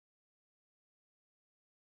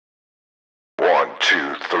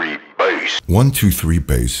123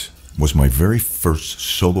 Bass was my very first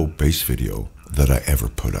solo bass video that I ever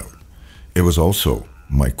put out. It was also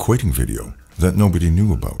my quitting video that nobody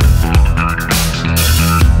knew about.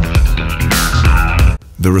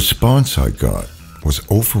 The response I got was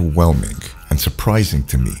overwhelming and surprising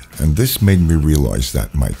to me, and this made me realize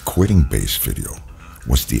that my quitting bass video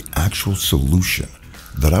was the actual solution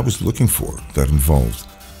that I was looking for, that involved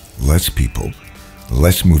less people,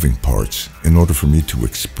 less moving parts in order for me to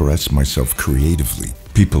express myself creatively.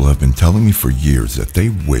 People have been telling me for years that they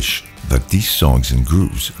wish that these songs and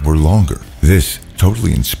grooves were longer. This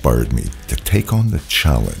totally inspired me to take on the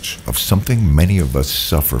challenge of something many of us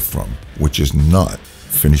suffer from, which is not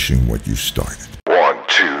finishing what you started. 1,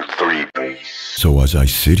 2, 3 bass. So as I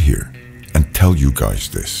sit here and tell you guys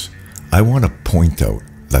this, I want to point out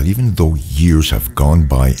that even though years have gone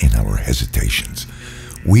by in our hesitations,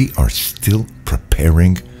 we are still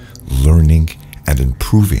preparing, learning, and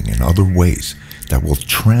improving in other ways that will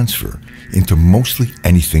transfer into mostly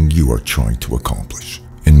anything you are trying to accomplish.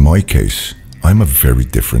 In my case, I'm a very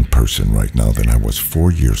different person right now than I was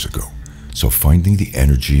 4 years ago. So finding the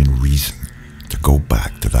energy and reason to go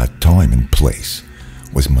back to that time and place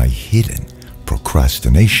was my hidden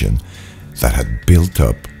procrastination that had built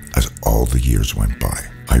up as all the years went by.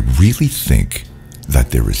 I really think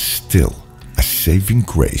that there is still a saving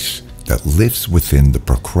grace that lives within the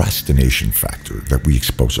procrastination factor that we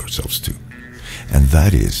expose ourselves to. And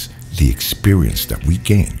that is the experience that we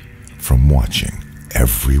gain from watching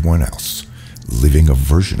everyone else living a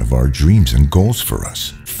version of our dreams and goals for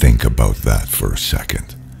us. Think about that for a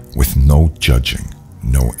second, with no judging,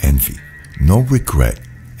 no envy, no regret,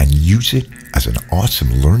 and use it as an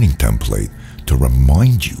awesome learning template to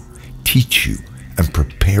remind you, teach you, and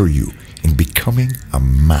prepare you in becoming a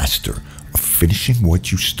master of finishing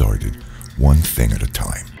what you started, one thing at a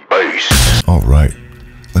time. Bass. All right,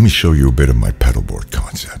 let me show you a bit of my pedalboard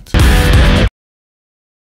concept.